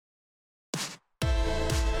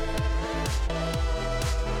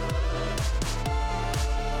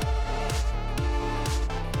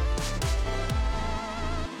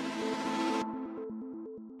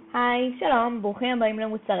היי, שלום, ברוכים הבאים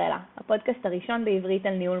למוצרלה, הפודקאסט הראשון בעברית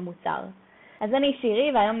על ניהול מוצר. אז אני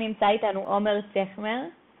שירי, והיום נמצא איתנו עומר צ'המר.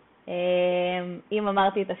 אם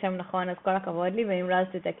אמרתי את השם נכון, אז כל הכבוד לי, ואם לא, אז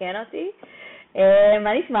תתקן אותי.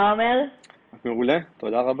 מה נשמע, עומר? מעולה,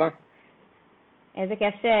 תודה רבה. איזה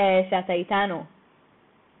כיף שאתה איתנו.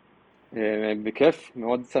 בכיף,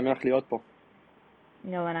 מאוד שמח להיות פה.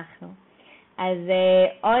 גם אנחנו. אז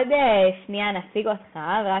עוד שנייה נציג אותך,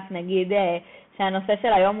 ורק נגיד שהנושא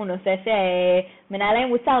של היום הוא נושא שמנהלי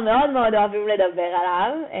מוצר מאוד מאוד אוהבים לדבר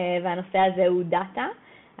עליו, והנושא הזה הוא דאטה.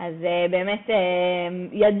 אז באמת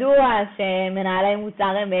ידוע שמנהלי מוצר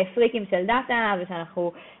הם פריקים של דאטה,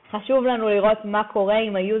 ושאנחנו חשוב לנו לראות מה קורה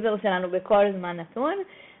עם היוזר שלנו בכל זמן נתון.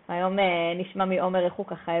 היום נשמע מעומר איך הוא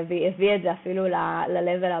ככה הביא את זה אפילו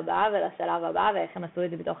ל-level הבא ולשלב הבא, ואיך הם עשו את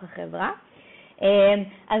זה בתוך החברה.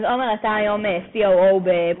 אז עומר, אתה היום COO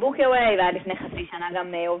בבוקאווי, ועד לפני חצי שנה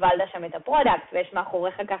גם הובלת שם את הפרודקט, ויש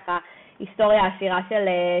מאחוריך ככה היסטוריה עשירה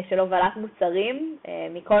של הובלת מוצרים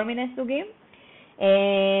מכל מיני סוגים.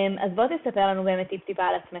 אז בוא תספר לנו באמת טיפה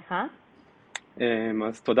על עצמך.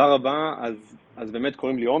 אז תודה רבה. אז באמת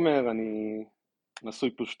קוראים לי עומר, אני נשוי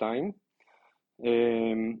 +2.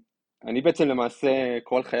 אני בעצם למעשה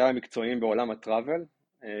כל חיי המקצועיים בעולם הטראבל,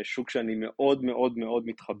 שוק שאני מאוד מאוד מאוד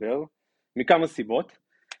מתחבר, מכמה סיבות,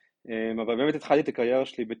 אבל באמת התחלתי את הקריירה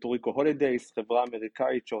שלי בטוריקו הולידייס, חברה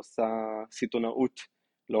אמריקאית שעושה סיטונאות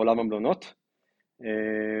לעולם המלונות.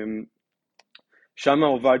 שם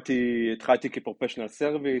התחלתי כפרופשנל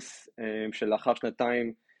סרוויס, שלאחר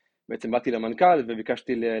שנתיים בעצם באתי למנכ"ל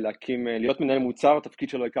וביקשתי להיות מנהל מוצר, תפקיד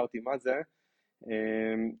שלא הכרתי מה זה,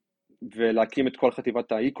 ולהקים את כל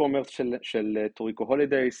חטיבת האי-קומרס של טוריקו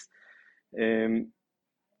הולידייס.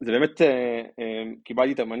 זה באמת,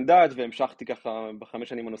 קיבלתי את המנדט והמשכתי ככה ב5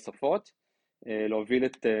 שנים הנוספות, להוביל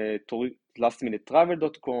את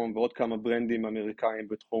lastminutetravel.com ועוד כמה ברנדים אמריקאים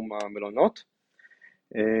בתחום המלונות.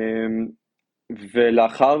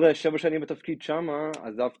 ולאחר 7 שנים בתפקיד שמה,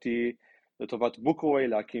 עזבתי לטובת בוקאווי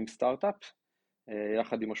להקים סטארט-אפ,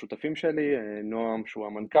 יחד עם השותפים שלי, נועם שהוא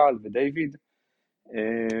המנכ"ל ודייוויד.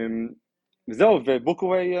 וזהו,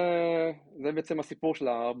 ובוקאווי זה בעצם הסיפור של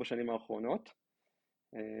 4 שנים האחרונות.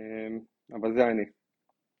 אבל זה אני.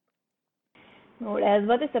 מעולה, אז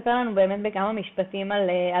בוא תספר לנו באמת בכמה משפטים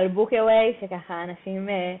על בוקאווי, שככה אנשים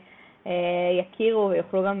יכירו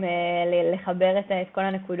ויוכלו גם לחבר את כל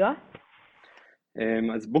הנקודות.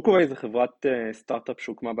 אז בוקאווי זה חברת סטארט-אפ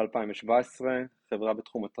שהוקמה ב-2017, חברה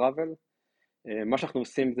בתחום הטראבל. מה שאנחנו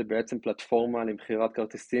עושים זה בעצם פלטפורמה למכירת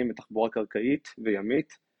כרטיסים בתחבורה קרקעית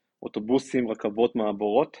וימית, אוטובוסים, רכבות,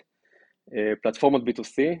 מעבורות, פלטפורמות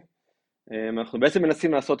B2C. אנחנו בעצם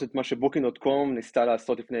מנסים לעשות את מה שבוקינג.קום ניסתה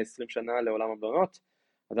לעשות לפני 20 שנה לעולם המלונות,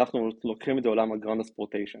 אז אנחנו לוקחים את זה לעולם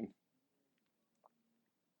הגרנד-טרנספורטיישן.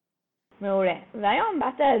 מעולה. והיום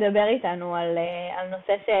באת לדבר איתנו על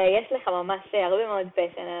נושא שיש לך ממש הרבה מאוד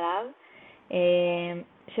פשן עליו,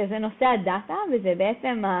 שזה נושא הדאטה, וזה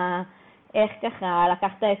בעצם איך ככה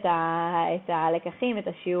לקחת את הלקחים, את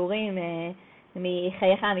השיעורים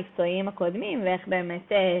מחייך המקצועיים הקודמים, ואיך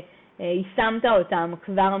באמת יישמת אותם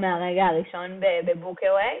כבר מהרגע הראשון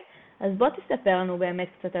בבוקאווי. אז בוא תספר לנו באמת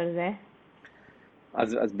קצת על זה.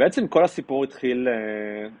 אז בעצם כל הסיפור התחיל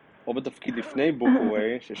או בתפקיד לפני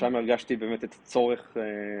בוקאווי, ששם הרגשתי באמת את הצורך,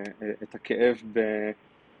 את הכאב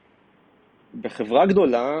בחברה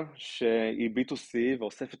גדולה שהיא B2C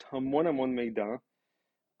ואוספת המון המון מידע,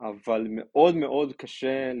 אבל מאוד מאוד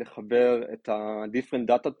קשה לחבר את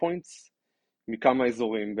ה-different data points מכמה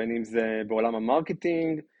אזורים, בין אם זה בעולם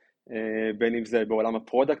המרקטינג, בין אם זה בעולם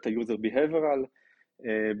הפרודקט, ה-user behavioral,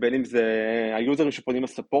 בין אם זה היוזרים שפונים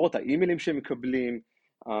לספורט, האימיילים שהם מקבלים,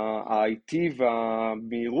 ה-IT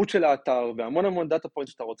והמהירות של האתר, והמון המון דאטה פוינט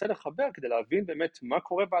שאתה רוצה לחבר כדי להבין באמת מה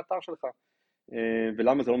קורה באתר שלך,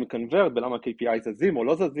 ולמה זה לא מקנברט, ולמה ה-KPI זזים או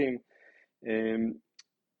לא זזים.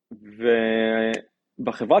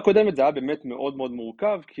 ובחברה הקודמת זה היה באמת מאוד מאוד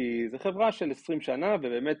מורכב, כי זו חברה של 20 שנה,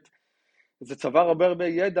 ובאמת זה צבר הרבה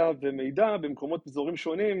ידע ומידע במקומות אזורים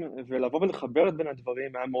שונים, ולבוא ולחבר את בין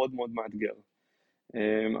הדברים היה מאוד מאוד מאתגר.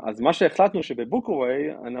 אז מה שהחלטנו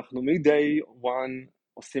שבבוקאווי אנחנו מ-day one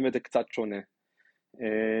עושים את זה קצת שונה.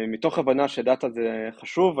 מתוך הבנה שדאטה זה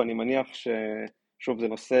חשוב, אני מניח ששוב זה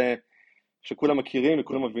נושא שכולם מכירים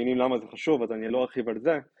וכולם מבינים למה זה חשוב, אז אני לא ארחיב על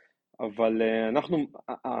זה, אבל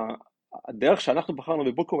הדרך שאנחנו בחרנו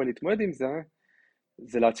בבוקאווי להתמודד עם זה,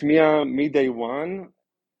 זה להטמיע מ-day one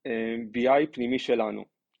BI פנימי שלנו,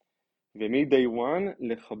 ומ-day one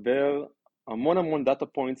לחבר המון המון דאטה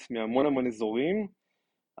פוינטס מהמון המון אזורים,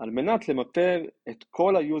 על מנת למפר את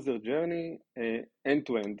כל ה-user journey end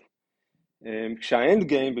to end. כשהאנד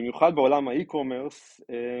גיים, במיוחד בעולם האי-קומרס,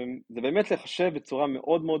 זה באמת לחשב בצורה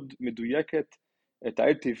מאוד מאוד מדויקת את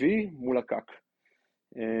ה-LTV מול הקאק.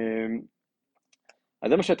 אז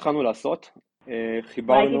זה מה שהתחלנו לעשות.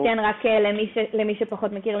 אולי תיתן רק למי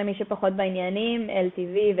שפחות מכיר, למי שפחות בעניינים,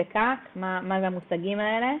 LTV וקאק, מה זה המושגים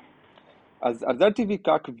האלה? אז LTV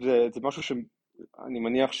קאק זה משהו שאני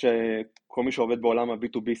מניח שכל מי שעובד בעולם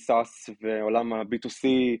ה-B2B SaaS ועולם ה-B2C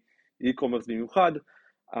e-commerce במיוחד,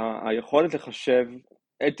 היכולת לחשב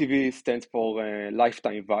LTV stands for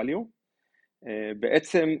lifetime value,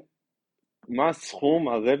 בעצם מה הסכום,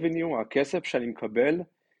 ה-revenue, הכסף שאני מקבל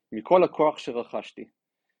מכל לקוח שרכשתי,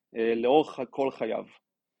 לאורך כל חייו.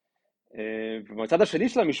 ובצד השני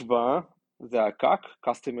של המשוואה זה ה-CAC,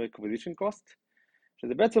 Customer Acquisition Cost,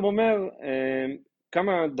 שזה בעצם אומר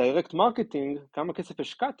כמה direct marketing, כמה כסף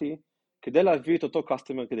השקעתי כדי להביא את אותו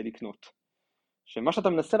customer כדי לקנות. שמה שאתה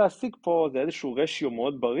מנסה להשיג פה זה איזשהו רשיו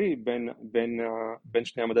מאוד בריא בין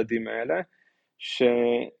שני המדדים האלה,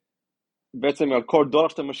 שבעצם על כל דולר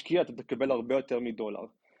שאתה משקיע אתה תקבל הרבה יותר מדולר.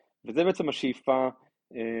 וזה בעצם השאיפה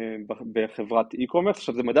בחברת e-commerce.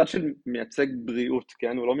 עכשיו זה מדד שמייצג בריאות,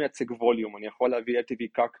 כן? הוא לא מייצג ווליום. אני יכול להביא LTV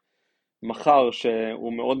קאק מחר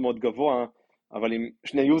שהוא מאוד מאוד גבוה, אבל עם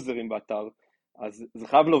שני יוזרים באתר, אז זה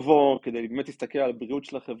חייב לבוא, כדי באמת להסתכל על הבריאות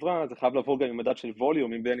של החברה, זה חייב לבוא גם עם מדד של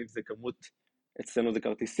ווליום, אם בין אם זה כמות, אצלנו זה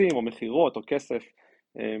כרטיסים, או מחירות, או כסף,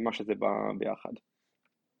 מה שזה בא ביחד.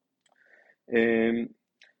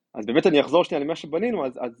 אז באמת אני אחזור שנייה למה שבנינו,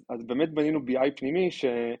 אז באמת בנינו BI פנימי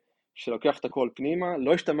שלוקח את הכל פנימה,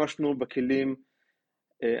 לא השתמשנו בכלים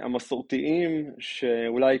המסורתיים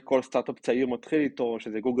שאולי כל סטארט-אפ צעיר מתחיל איתו,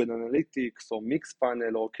 שזה גוגל אנליטיקס או מיקס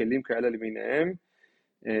פאנל או כלים כאלה למיניהם,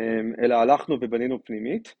 אלא הלכנו ובנינו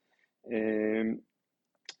פנימית.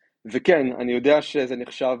 וכן, אני יודע שזה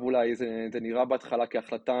נחשב אולי, זה נראה בהתחלה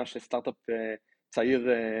כהחלטה שסטארט-אפ צעיר,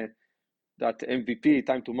 MVP,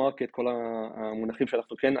 time to market, כל המונחים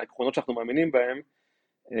שאנחנו כן, העקרונות שאנחנו מאמינים בהם,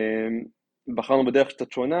 בחרנו בדרך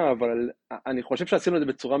קצת שונה, אבל אני חושב שעשינו את זה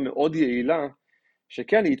בצורה מאוד יעילה,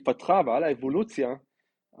 שכן, היא התפתחה ועל האבולוציה,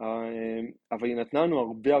 אבל היא נתנה לנו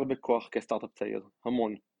הרבה כוח כסטארט-אפ צעיר,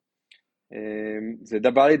 המון.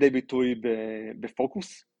 זה בא לידי ביטוי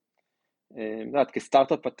בפוקוס.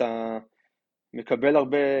 כסטארט-אפ אתה מקבל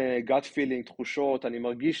הרבה gut feeling, תחושות, אני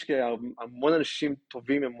מרגיש שהמון אנשים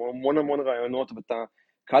טובים, המון רעיונות, ואתה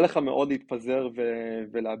קל לך מאוד להתפזר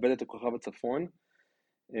ולאבד את הכוכב הצפון.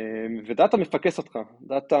 ודאטה מפקס אותך,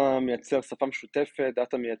 דאטה מייצר שפה משותפת,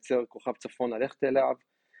 דאטה מייצר כוכב צפון ללכת אליו,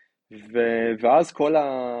 ואז כל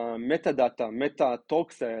המטה דאטה, מטה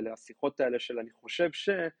טוקס האלה, השיחות האלה של אני חושב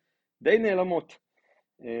שדי נעלמות.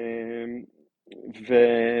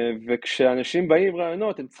 וכשאנשים באים עם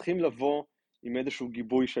רעיונות, הם צריכים לבוא עם איזשהו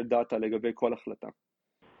גיבוי של דאטה לגבי כל החלטה.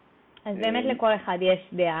 אז באמת לכל אחד יש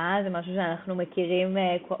דעה, זה משהו שאנחנו מכירים,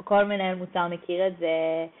 כל מנהל מוצר מכיר את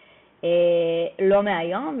זה לא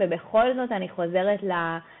מהיום, ובכל זאת אני חוזרת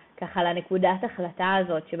ככה לנקודת החלטה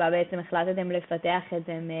הזאת, שבה בעצם החלטתם לפתח את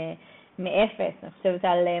זה מאפס. אני חושבת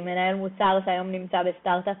על מנהל מוצר שהיום נמצא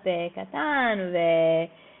בסטארט-אפ קטן,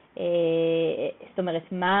 זאת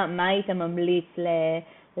אומרת, מה היית ממליץ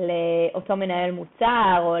לאותו מנהל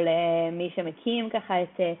מוצר, או למי שמקים ככה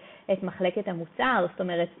את מחלקת המוצר? זאת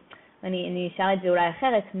אומרת, אני אשאל את זה אולי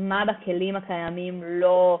אחרת, מה בכלים הקיימים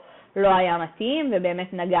לא היה מתאים,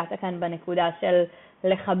 ובאמת נגעת כאן בנקודה של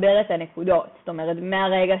לחבר את הנקודות. זאת אומרת,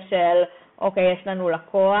 מהרגע של, אוקיי, יש לנו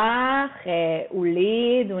לקוח, הוא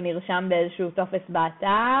ליד, הוא נרשם באיזשהו טופס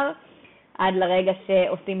באתר, עד לרגע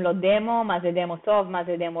שעושים לו דמו, מה זה דמו טוב, מה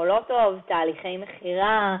זה דמו לא טוב, תהליכי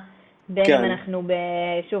מחירה, בין אם אנחנו,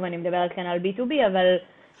 שוב, אני מדברת כאן על B2B, אבל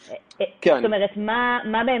זאת אומרת,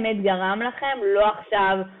 מה באמת גרם לכם? לא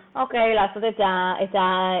עכשיו, אוקיי, לעשות את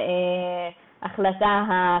ההחלטה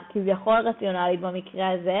הכביכול רציונלית במקרה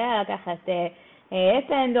הזה, לקחת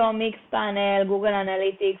אפנדו, מיקס פאנל, גוגל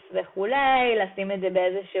אנליטיקס וכולי, לשים את זה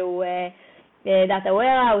באיזשהו דאטה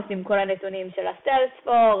ווירהאוס עם כל הנתונים של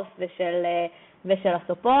הסיילספורס ושל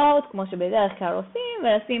הסופורט, כמו שבדרך כלל עושים,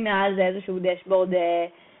 ולשים מעל זה איזשהו דשבורד,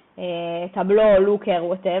 טבלו,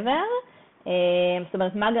 לוקר, whatever. זאת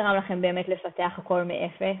אומרת, מה גרם לכם באמת לפתח הכל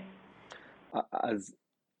מאפס? אז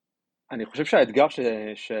אני חושב שהאתגר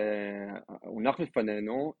שהונח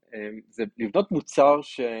בפנינו זה לבנות מוצר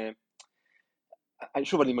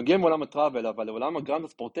שוב, אני מגיע מעולם הטראבל, אבל לעולם הגרנד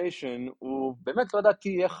טרנספורטיישן הוא באמת לא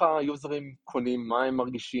ידעתי איך היוזרים קונים, מה הם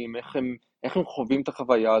מרגישים, איך הם חווים את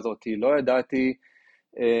החוויה הזאת, לא ידעתי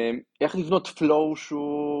איך לבנות פלואו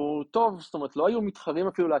שהוא טוב, זאת אומרת, לא היו מתחרים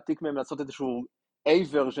אפילו להעתיק מהם לעשות איזשהו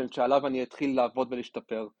A-version שעליו אני אתחיל לעבוד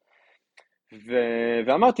ולהשתפר.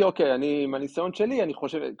 ואמרתי, אוקיי, עם הניסיון שלי, אני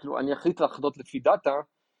חושב, כאילו, אני אחליט לחדות לפי דאטה,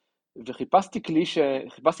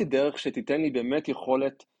 חיפשתי דרך שתיתן לי באמת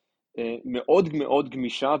יכולת מאוד מאוד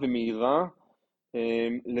גמישה ומהירה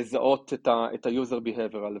לזהות את ה-user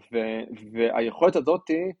behavioral, והיכולת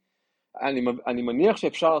הזאת, אני מניח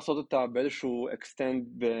שאפשר לעשות אותה באיזשהו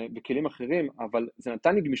extend בכלים אחרים, אבל זה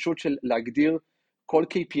נתן לי גמישות של להגדיר כל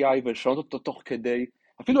KPI ולשנות אותו תוך כדי,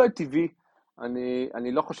 אפילו LTV,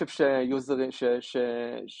 אני לא חושב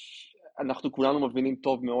שאנחנו כולנו מבינים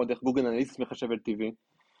טוב מאוד איך גוגל אנליסט מחשב LTV,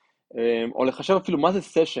 או לחשב אפילו מה זה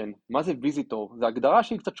סשן, מה זה ויזיטור, זו הגדרה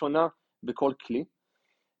שהיא קצת שונה בכל כלי,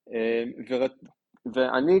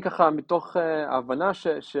 ואני ככה מתוך ההבנה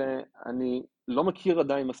שאני לא מכיר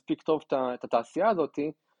עדיין מספיק טוב את התעשייה הזאת,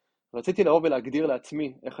 רציתי לבוא ולהגדיר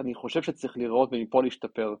לעצמי איך אני חושב שצריך לראות ומפה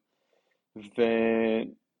להשתפר,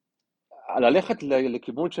 וללכת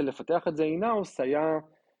לכיוון של לפתח את זה אינאוס היה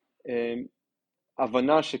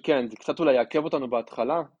הבנה שכן, זה קצת אולי יעכב אותנו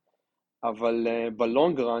בהתחלה, אבל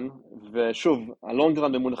בלונגרן, ושוב,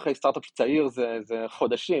 הלונגרן במונחי סטארט-אפ צעיר זה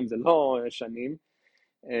חודשים, זה לא שנים,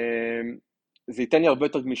 זה ייתן לי הרבה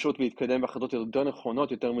יותר גמישות ולהתקדם בהחלטות יותר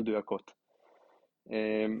נכונות, יותר מדויקות.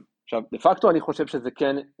 עכשיו, לפקטו אני חושב שזה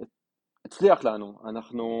כן הצליח לנו.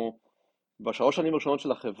 אנחנו בשלוש שנים הראשונות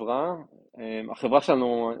של החברה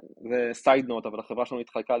שלנו, זה סייד נוט, אבל החברה שלנו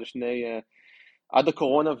התחלקה לשני, עד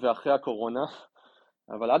הקורונה ואחרי הקורונה,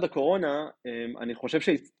 אבל עד הקורונה אני חושב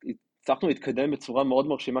שהצלחנו להתקדם בצורה מאוד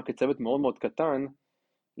מרשימה כצוות מאוד מאוד קטן,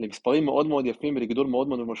 למספרים מאוד מאוד יפים ולגידול מאוד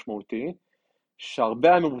מאוד משמעותי, שהרבה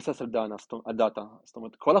היה מבוסס על הדאטה. זאת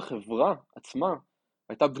אומרת, כל החברה עצמה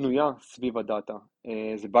הייתה בנויה סביב הדאטה.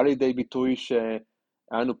 זה בא לידי ביטוי שהיה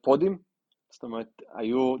לנו פודים, זאת אומרת,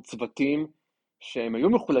 היו צוותים שהם היו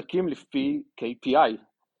מחולקים לפי KPI,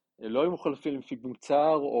 לא היו מחולקים לפי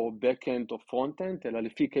מוצר או backend או frontend, אלא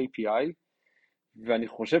לפי KPI, ואני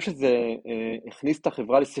חושב שזה הכניס את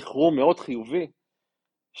החברה לסחרור מאוד חיובי,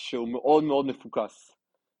 שהוא מאוד מאוד מפוקס.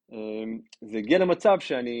 זה הגיע למצב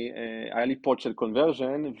היה לי פוד של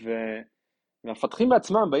קונברז'ן, והמפתחים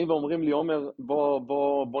בעצמם באים ואומרים לי, עומר,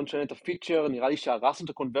 בוא נשנה את הפיצ'ר, נראה לי שהרסנו את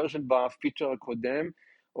הקונברז'ן בפיצ'ר הקודם,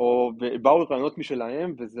 או באו רעיונות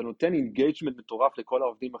משלהם, וזה נותן אינגייג'מנט מטורף לכל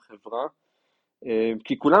העובדים בחברה,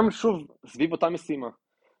 כי כולם שוב סביב אותה משימה.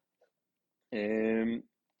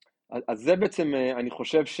 אז זה בעצם, אני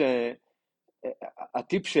חושב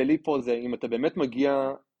שהטיפ שלי פה זה, אם אתה באמת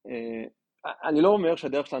מגיע, אני לא אומר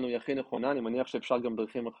שהדרך שלנו היא הכי נכונה, אני מניח שאפשר גם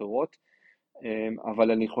דרכים אחרות,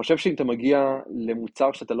 אבל אני חושב שאם אתה מגיע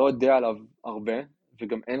למוצר שאתה לא יודע עליו הרבה,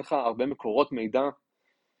 וגם אין לך הרבה מקורות מידע,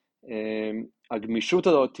 הגמישות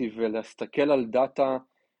הזאת ולהסתכל על דאטה,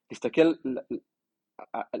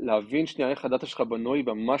 להבין שנייה איך הדאטה שלך בנוי,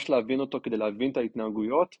 ממש להבין אותו כדי להבין את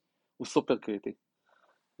ההתנהגויות, הוא סופר קריטי.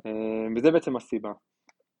 וזה בעצם הסיבה.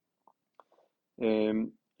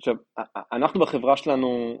 עכשיו, אנחנו בחברה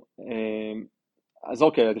שלנו, אז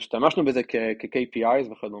אוקיי, השתמשנו בזה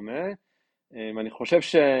כ-KPIs וכדומה, ואני חושב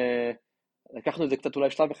שלקחנו את זה קצת אולי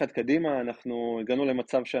שלב אחד קדימה, אנחנו הגענו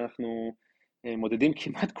למצב שאנחנו מודדים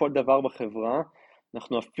כמעט כל דבר בחברה,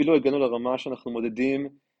 אנחנו אפילו הגענו לרמה שאנחנו מודדים,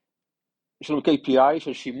 יש לנו KPI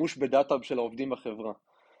של שימוש בדאטה של העובדים בחברה.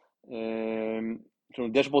 יש לנו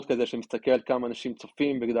דשבורד כזה שמסתכל על כמה אנשים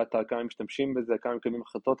צופים בדאטה, כמה הם משתמשים בזה, כמה הם מקבלים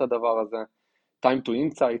החלטות הדבר הזה, time to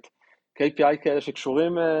insight, KPI כאלה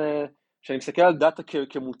שקשורים, שאני מסתכל על דאטה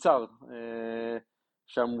כמוצר,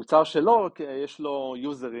 שהמוצר שלו, יש לו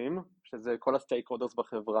יוזרים, שזה כל הסטייקהולדרס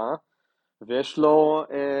בחברה, ויש לו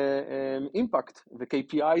אימפקט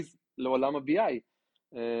ו-KPIs לעולם ה-BI,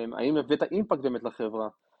 האם הבאת אימפקט באמת לחברה,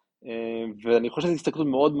 ואני חושב שזו הסתכלות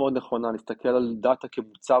מאוד מאוד נכונה, להסתכל על דאטה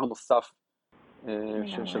כמוצר נוסף,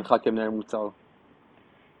 שלך כמנהל מוצר.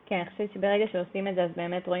 כן, אני חושבת שברגע שעושים את זה, אז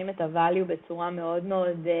באמת רואים את ה-value בצורה מאוד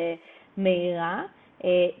מאוד מהירה.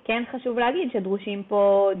 כן חשוב להגיד שדרושים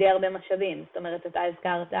פה די הרבה משאבים. זאת אומרת, אתה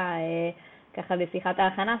הזכרת ככה בשיחת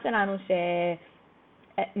ההלחנה שלנו,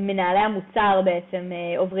 שמנהלי המוצר בעצם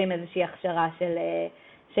עוברים איזושהי הכשרה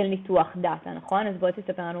של ניתוח דאטה, נכון? אז בואי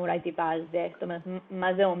תספר לנו אולי טיפה על זה, זאת אומרת,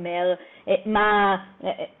 מה זה אומר, מה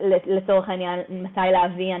לצורך העניין, מתי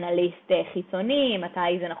להביא אנליסט חיצוני,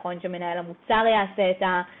 מתי זה נכון שמנהל המוצר יעשה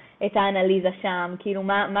את האנליזה שם, כאילו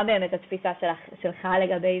מה באמת התפיסה שלך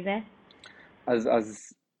לגבי זה?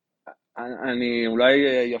 אז אני אולי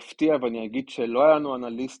יפתיע ואני אגיד שלא היה לנו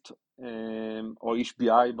אנליסט או איש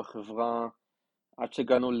BI בחברה עד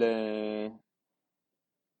שהגענו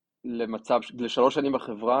למצב, לשלוש שנים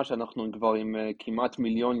בחברה, שאנחנו כבר עם כמעט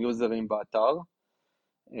 1,000,000 יוזרים באתר,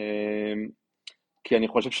 כי אני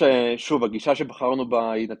חושב ששוב, הגישה שבחרנו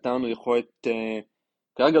בה היא נתנה לנו יכולת,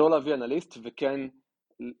 כרגע לא להביא אנליסט, וכן,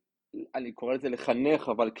 אני קורא לזה לחנך,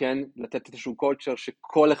 אבל כן לתת איזשהו קולצ'ר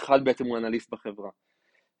שכל אחד בעצם הוא אנליסט בחברה.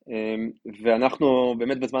 ואנחנו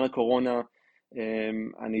באמת בזמן הקורונה,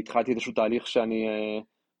 אני התחלתי איזשהו תהליך שאני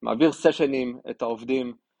מעביר סשנים את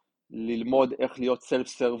העובדים ללמוד איך להיות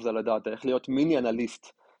self-serve על הדאטה, איך להיות מיני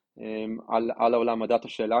אנליסט על העולם הדאטה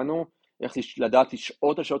שלנו, איך לדעת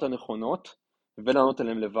לשעות השעות הנכונות ולענות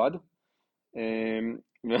עליהם לבד.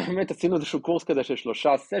 באמת עשינו איזשהו קורס כזה של 3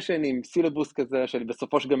 סשנים, סילבוס כזה,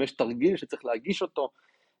 שבסופו שגם יש תרגיל שצריך להגיש אותו,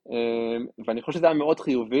 ואני חושב שזה היה מאוד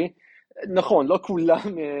חיובי. נכון, לא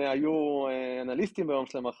כולם היו אנליסטים ביום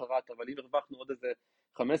של המחרת, אבל אם הרווחנו עוד איזה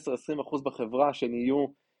 15-20% בחברה שנהיו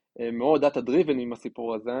מאוד דאטה דריבן עם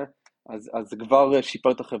הסיפור הזה, אז זה כבר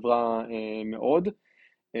שיפר את החברה מאוד.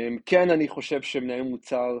 כן, אני חושב שמנהל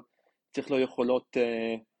מוצר צריך לו יכולות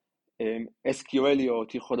SQLיות,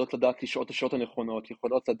 יכולות לדעת לשעות השעות הנכונות,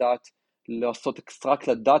 יכולות לדעת לעשות אקסטרקט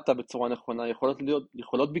לדאטה בצורה נכונה,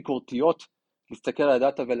 יכולות ביקורתיות, להסתכל על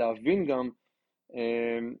הדאטה ולהבין גם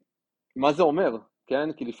מה זה אומר,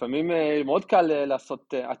 כן? כי לפעמים מאוד קל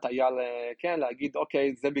לעשות הטעיה, כן? להגיד,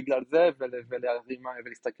 אוקיי, זה בגלל זה,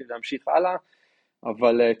 ולהסתכל, להמשיך הלאה,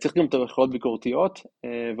 אבל צריך גם את יכולות ביקורתיות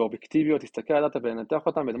ואובייקטיביות, להסתכל על הדאטה ולנתח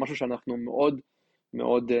אותם, וזה משהו שאנחנו מאוד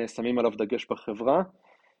מאוד שמים עליו דגש בחברה.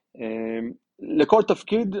 לכל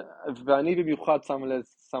תפקיד, ואני במיוחד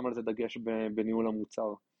שם על זה דגש בניהול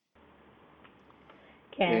המוצר.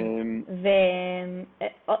 כן,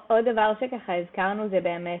 ועוד דבר שככה הזכרנו זה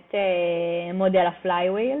באמת מודל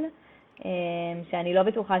הפלייוויל, שאני לא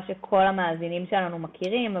בטוחה שכל המאזינים שלנו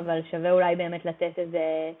מכירים, אבל שווה אולי באמת לתת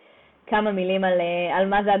איזה כמה מילים על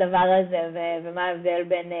מה זה הדבר הזה ומה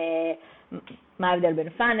ההבדל בין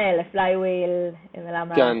פאנל לפלייוויל,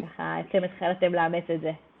 ולמה ככה התחלתם לאמץ את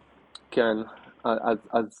זה. כן,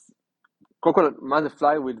 אז קודם כל, מה זה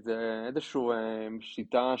פלייוויל? זה איזושהי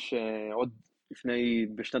שיטה שעוד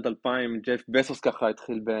בשנת 2000, ג'ף בסוס ככה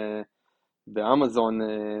התחיל באמזון,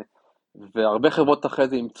 והרבה חברות אחרי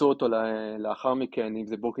זה אימצו אותו לאחר מכן, אם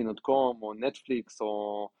זה בוקינג.קום או נטפליקס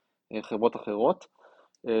או חברות אחרות,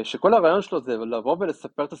 שכל הרעיון שלו זה לבוא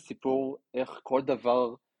ולספר את הסיפור, איך כל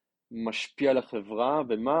דבר משפיע על החברה,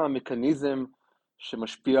 ומה המכניזם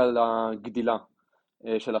שמשפיע על הגדילה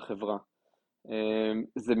של החברה.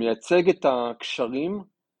 זה מייצג את הקשרים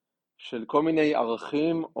של כל מיני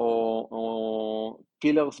ערכים או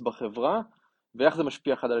פילרס בחברה, ואיך זה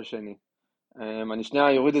משפיע אחד על השני. אני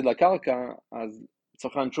שנייה יוריד את לקרקע, אז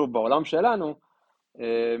צריך שוב בעולם שלנו,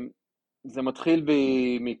 זה מתחיל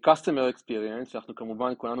מ-customer experience, שאנחנו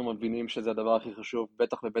כמובן כולנו מבינים שזה הדבר הכי חשוב,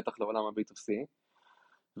 בטח ובטח לעולם ה-B2C,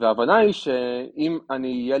 וההבנה היא שאם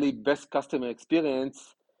יהיה לי best customer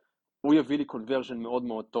experience, הוא יביא לי conversion מאוד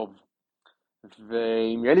מאוד טוב.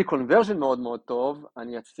 ואם יהיה לי conversion מאוד מאוד טוב,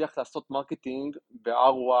 אני אצליח לעשות מרקטינג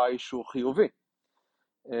ב-ROI שהוא חיובי.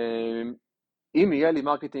 אם יהיה לי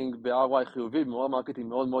מרקטינג ב-ROI חיובי, מרקטינג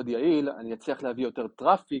מאוד מאוד יעיל, אני אצליח להביא יותר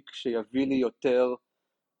טראפיק, שיביא לי יותר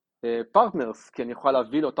פרטנרס, כי אני יכול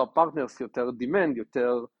להביא לאותם פרטנרס יותר demand,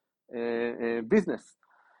 יותר ביזנס.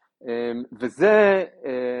 וזה,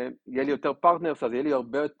 יהיה לי יותר פרטנרס, אז יהיה לי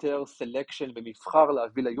הרבה יותר סלקשן ומבחר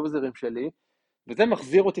להביא ליוזרים שלי, וזה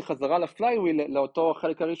מחזיר אותי חזרה לפלייוויל, לאותו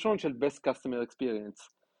החלק הראשון של Best Customer Experience.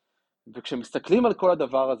 וכשמסתכלים על כל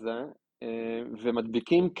הדבר הזה,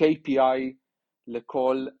 ומדביקים KPI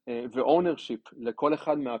לכל, ו-ownership לכל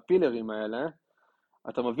אחד מהפילרים האלה,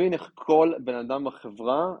 אתה מבין איך כל בן אדם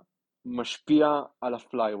בחברה משפיע על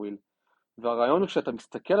הפלייוויל. והרעיון הוא שאתה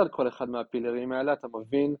מסתכל על כל אחד מהפילרים האלה, אתה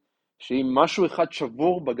מבין שאם משהו אחד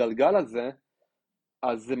שבור בגלגל הזה,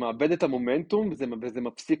 אז זה מאבד את המומנטום, וזה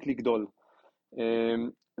מפסיק לגדול.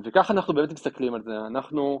 וככה אנחנו באמת מסתכלים על זה.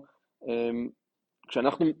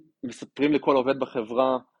 כשאנחנו מספרים לכל עובד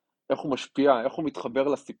בחברה איך הוא משפיע, איך הוא מתחבר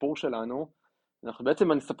לסיפור שלנו, אנחנו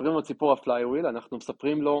בעצם מספרים לו את סיפור הפלייוויל, אנחנו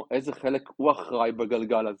מספרים לו איזה חלק הוא אחראי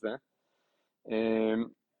בגלגל הזה,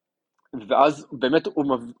 ואז באמת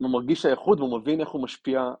הוא מרגיש האיכות והוא מבין איך הוא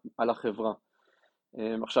משפיע על החברה.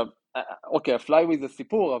 עכשיו, אוקיי, הפלייוויל זה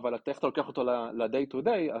סיפור, אבל איך אתה לוקח אותו ל-day to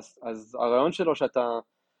day, אז הרעיון שלו שאתה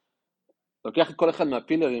לוקח את כל אחד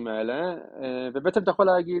מהפילרים האלה, ובעצם אתה יכול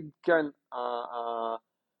להגיד, כן,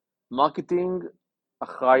 המרקטינג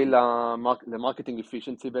אחראי למרקטינג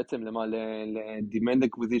אפישנסי בעצם, ל-demand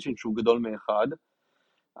acquisition שהוא גדול מאחד,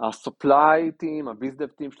 ה-supply team,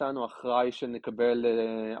 ה-BizDev team שלנו אחראי שנקבל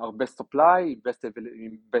הרבה supply,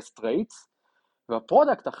 עם best rates,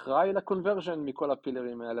 והפרודקט אחראי ל-conversion מכל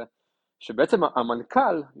הפילרים האלה, שבעצם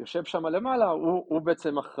המנכ"ל יושב שם למעלה, הוא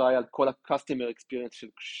בעצם אחראי על כל ה-customer experience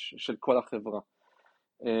של כל החברה.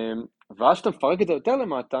 ואז שאתה מפרק את זה יותר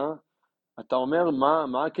למטה, אתה אומר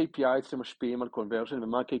מה ה-KPI שמשפיעים על conversion,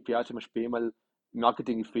 ומה ה-KPI שמשפיעים על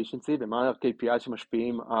marketing efficiency, ומה ה-KPI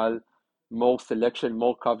שמשפיעים על more selection,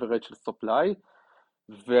 more coverage של supply,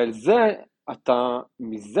 ועל זה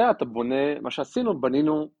מזה אתה בונה, מה שעשינו,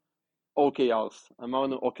 בנינו OKRs.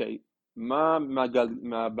 אמרנו, אוקיי, מה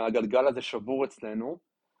מהגלגל הזה שבור אצלנו?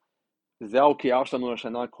 זה ה-OKR שלנו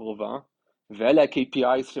לשנה הקרובה, ואלה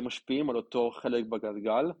ה-KPIs שמשפיעים על אותו חלק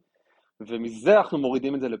בגלגל, ומזה אנחנו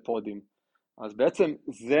מורידים את זה לפודים. אז בעצם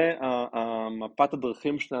זה מפת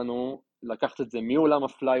הדרכים שלנו, לקחת את זה מעולם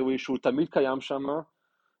הפלייווי, שהוא תמיד קיים שם,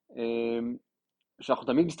 שאנחנו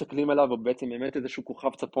תמיד מסתכלים עליו, ובעצם באמת איזשהו כוכב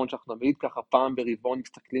צפון, שאנחנו תמיד ככה פעם ברבעון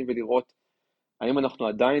מסתכלים ולראות, האם אנחנו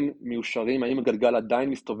עדיין מיושרים, האם הגלגל עדיין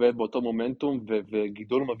מסתובב באותו מומנטום,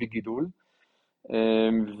 וגידול מביא גידול,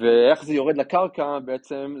 ואיך זה יורד לקרקע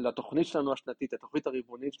בעצם לתוכנית שלנו השנתית, לתוכנית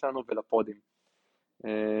הרבעונית שלנו ולפודים.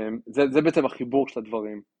 זה בעצם החיבור של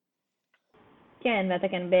הדברים. כן, ואתה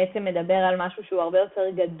כאן בעצם מדבר על משהו שהוא הרבה יותר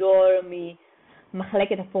גדול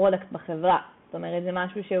ממחלקת הפרודקט בחברה. זאת אומרת, זה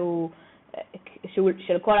משהו שהוא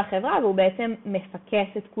של כל החברה, והוא בעצם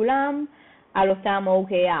מפקס את כולם על אותם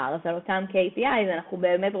OKRs, על אותם KPIs. אנחנו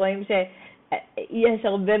באמת רואים שיש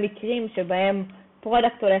הרבה מקרים שבהם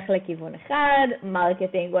פרודקט הולך לכיוון אחד,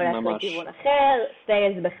 מרקטינג הולך ממש. לכיוון אחר,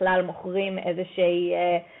 סיילס בכלל מוכרים איזושהי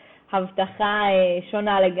הבטחה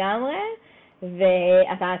שונה לגמרי,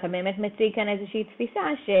 ואתה באמת מציג כאן איזושהי תפיסה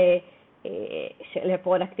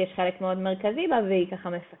שלפרודקט יש חלק מאוד מרכזי בה, והיא ככה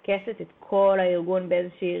מפקסת את כל הארגון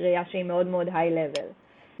באיזושהי ראייה שהיא מאוד מאוד high level.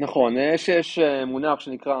 נכון, יש מונח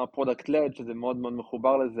שנקרא product led, שזה מאוד מאוד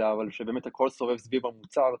מחובר לזה, אבל שבאמת הכל סובב סביב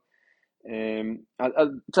המוצר.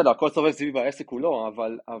 בסדר, הכל סובב סביב העסק הוא לא,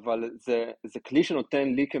 אבל זה כלי שנותן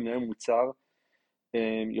לי כמנהל מוצר,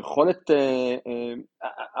 יכולת,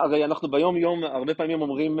 הרי אנחנו ביום יום הרבה פעמים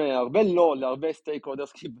אומרים הרבה לא להרבה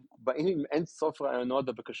סטייקהולדרס, כי באים עם אין סוף רעיונות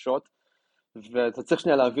ובקשות, ואתה צריך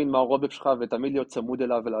שנייה להבין מה הרודמפ שלך, ותמיד להיות צמוד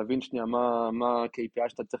אליו ולהבין שנייה מה ה-KPI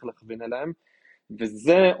שאתה צריך להכווין אליהם,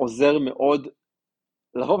 וזה עוזר מאוד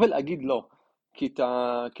לבוא ולהגיד לא, כי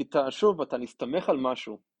אתה שוב, אתה נסתמך על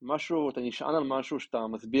משהו, אתה נשען על משהו שאתה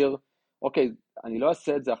מסביר, אוקיי, אני לא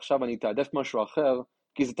אעשה את זה עכשיו, אני אתעדף משהו אחר,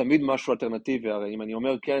 כי זה תמיד משהו אלטרנטיבי, הרי אם אני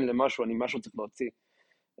אומר כן למשהו, אני משהו צריך להוציא.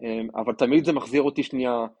 אבל תמיד זה מחזיר אותי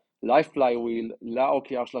שנייה ל-flywheel,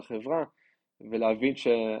 ל-OKR של החברה, ולהבין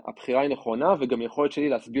שהבחירה היא נכונה, וגם יכולת שלי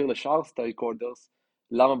להסביר לשאר stakeholders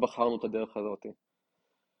למה בחרנו את הדרך הזאת.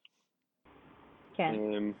 כן.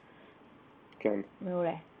 כן.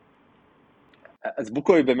 מעולה. אז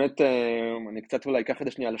בוקאווי באמת, אני קצת אולי אקח את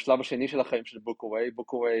זה שנייה לשלב השני של החיים של בוקאווי.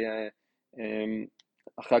 בוקאווי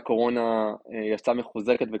אחרי הקורונה יצאה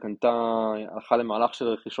מחוזקת וקנתה, הלכה למהלך של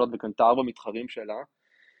רכישות וקנתה 4 מתחרים שלה,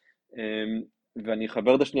 ואני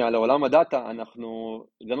אחבר את זה שנייה לעולם הדאטה. אנחנו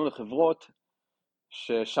הגענו לחברות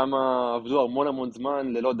ששם עבדו המון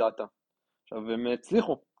זמן ללא דאטה. עכשיו הם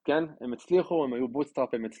הצליחו, כן? הם הצליחו, הם היו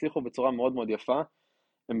בוטסטראפ, הם הצליחו בצורה מאוד מאוד יפה.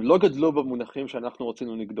 הם לא גדלו במונחים שאנחנו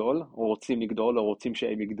רצינו לגדול, או רוצים לגדול, או רוצים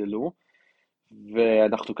שהם יגדלו,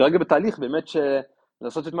 ואנחנו כרגע בתהליך באמת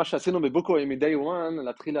לעשות את מה שעשינו בבוקאווי מ-day one,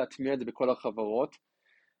 להתחיל להטמיע את זה בכל החברות.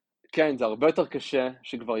 כן, זה הרבה יותר קשה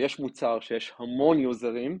שכבר יש מוצר, שיש המון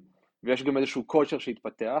יוזרים, ויש גם איזשהו קולצ'ר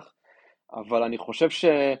שהתפתח, אבל אני חושב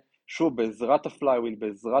ששוב, בעזרת הפלייוויל,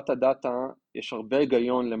 בעזרת הדאטה, יש הרבה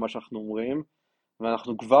היגיון למה שאנחנו אומרים,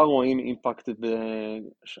 ואנחנו כבר רואים אימפקט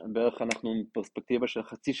בערך, אנחנו בפרספקטיבה של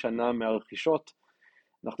חצי שנה מהרכישות,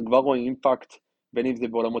 אנחנו כבר רואים אימפקט, בין אם זה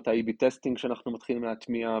בעולמות ה-AB טסטינג שאנחנו מתחילים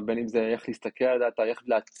להטמיע, בין אם זה איך להסתכל על דאטה, איך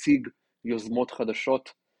להציג יוזמות חדשות,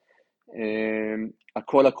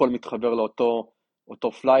 הכל מתחבר לאותו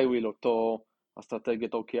flywheel, אותו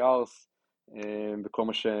אסטרטגיית OKRs, בכל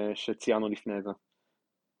מה שציינו לפני זה.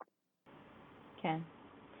 כן,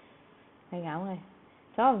 לגמרי.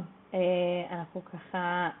 טוב, אנחנו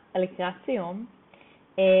ככה לקראת סיום.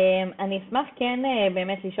 אני אשמח כן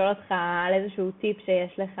באמת לשאול אותך על איזשהו טיפ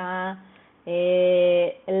שיש לך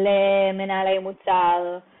למנהלי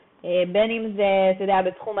מוצר, בין אם זה, אתה יודע,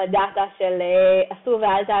 בתחום הדאטה של עשו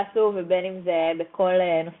ואל תעשו, ובין אם זה בכל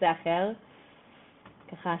נושא אחר.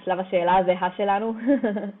 ככה, שלב השאלה הזהה שלנו.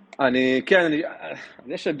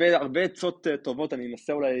 יש הרבה עצות טובות, אני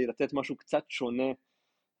אנסה אולי לתת משהו קצת שונה,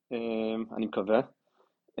 אני מקווה.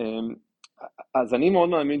 אז אני מאוד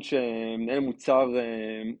מאמין שמנהל מוצר,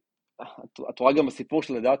 את רואה גם בסיפור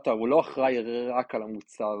של הדאטה, הוא לא אחראי רק על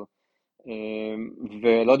המוצר,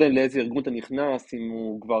 ולא יודע לאיזה ארגון אתה נכנס, אם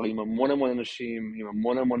הוא כבר עם המון אנשים, עם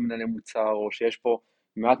המון מנהלי מוצר, או שיש פה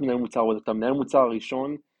מעט מנהל מוצר, או אתה מנהל מוצר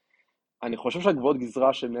הראשון. אני חושב שהגבוהות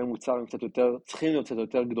גזרה של מנהל מוצר הם קצת יותר, צריכים להיות קצת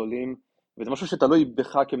יותר גדולים, וזה משהו שתלוי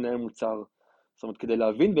בך כמנהל מוצר. זאת אומרת, כדי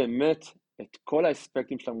להבין באמת את כל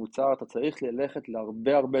האספקטים של המוצר, אתה צריך ללכת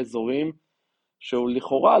להרבה אזורים, שהוא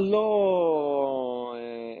לכאורה לא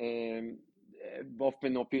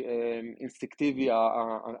באופן אינסטינקטיבי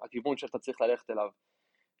הכיוון שאתה צריך ללכת אליו.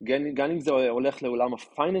 גם אם זה הולך לעולם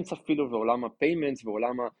הפייננס אפילו, ועולם הפיימנטס,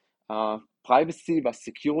 ועולם הפרייבסי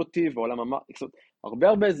והסקיוריטי, ועולם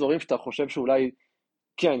הרבה אזורים שאתה חושב שאולי,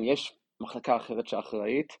 כן, יש מחלקה אחרת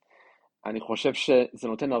שאחראית. אני חושב שזה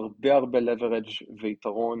נותן הרבה leverage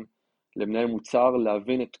ויתרון למנהל מוצר,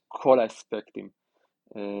 להבין את כל האספקטים.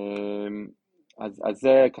 אז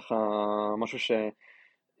זה ככה משהו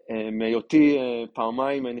שמהיותי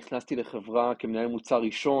פעמיים נכנסתי לחברה כמנהל מוצר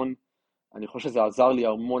ראשון, אני חושב שזה עזר לי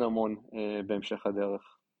המון בהמשך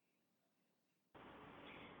הדרך.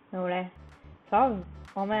 מעולה. טוב,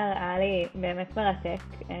 עומר, היה לי באמת מרתק.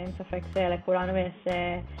 אין ספק שלכולנו יש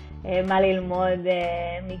מה ללמוד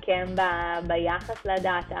מכם ביחס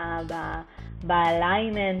לדאטה,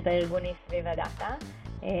 באליימנט הארגוני סביב הדאטה.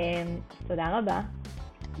 תודה רבה.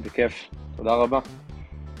 בכיף, תודה רבה.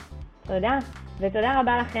 תודה, ותודה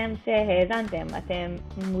רבה לכם שהאזנתם. אתם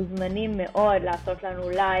מוזמנים מאוד לעשות לנו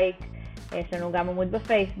לייק, יש לנו גם עמוד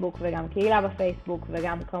בפייסבוק וגם קהילה בפייסבוק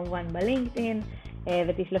וגם כמובן בלינקדאין,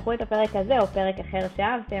 ותשלחו את הפרק הזה או פרק אחר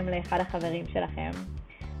שאהבתם לאחד החברים שלכם.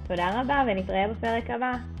 תודה רבה ונתראה בפרק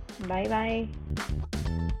הבא. ביי ביי.